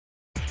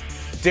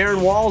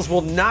Darrin Walls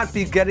will not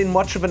be getting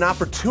much of an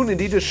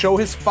opportunity to show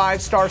his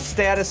five-star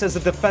status as a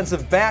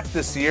defensive back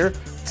this year.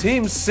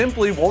 Teams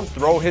simply won't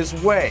throw his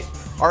way.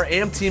 Our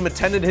AM team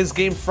attended his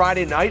game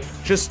Friday night.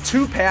 Just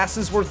 2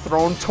 passes were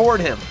thrown toward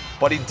him,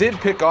 but he did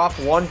pick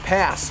off 1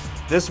 pass.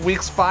 This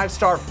week's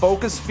five-star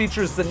focus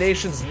features the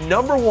nation's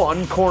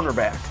 #1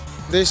 cornerback.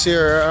 This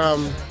year,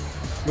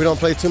 we don't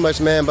play too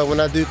much man, but when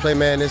I do play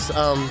man, it's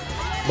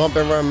bump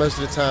and run most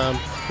of the time.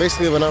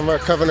 Basically, when I'm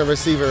covering a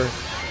receiver,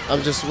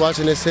 I'm just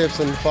watching his hips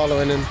and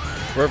following him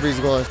wherever he's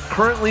going.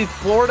 Currently,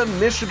 Florida,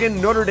 Michigan,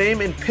 Notre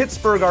Dame, and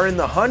Pittsburgh are in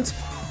the hunt.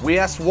 We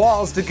asked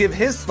Walls to give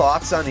his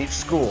thoughts on each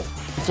school.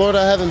 Florida,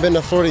 I haven't been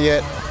to Florida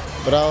yet,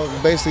 but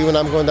basically when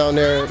I'm going down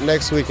there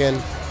next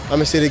weekend, I'm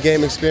gonna see the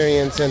game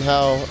experience and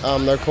how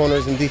their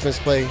corners and defense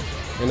play,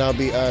 and I'll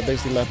be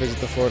basically my visit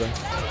to Florida.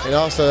 And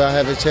also, I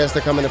have a chance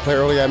to come in and play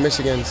early at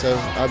Michigan, so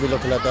I'll be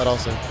looking at that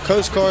also.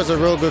 Coach Carr's a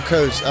real good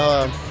coach.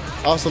 I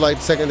also like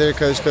the secondary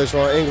coach, Coach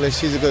Ron English.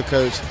 He's a good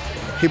coach.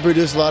 He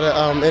produced a lot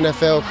of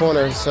NFL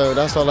corners, so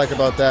that's what I like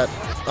about that.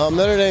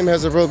 Notre Dame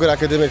has a real good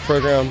academic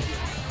program.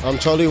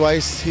 Charlie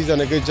Weiss, he's done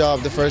a good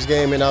job the first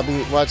game, and I'll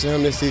be watching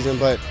him this season,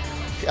 but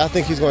I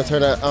think he's going to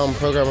turn that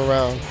program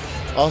around.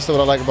 Also,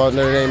 what I like about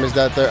Notre Dame is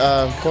that their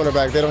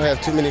cornerback, they don't have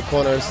too many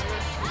corners,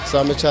 so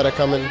I'm going to try to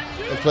come in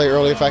and play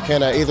early if I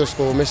can at either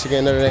school,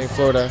 Michigan, Notre Dame,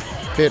 Florida,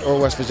 Pitt, or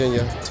West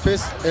Virginia.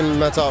 Pitt's in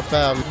my top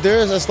 5. There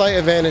is a slight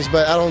advantage,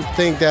 but I don't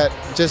think that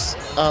just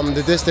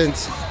the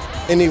distance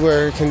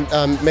anywhere can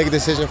make a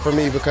decision for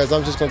me, because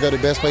I'm just going to go to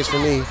the best place for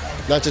me,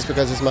 not just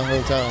because it's my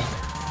hometown.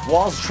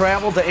 Walls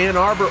traveled to Ann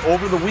Arbor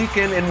over the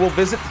weekend and will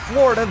visit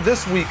Florida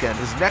this weekend.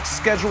 His next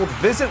scheduled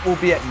visit will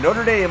be at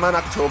Notre Dame on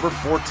October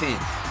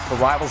 14th. For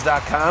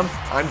Rivals.com,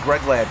 I'm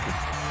Greg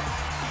Ladkin.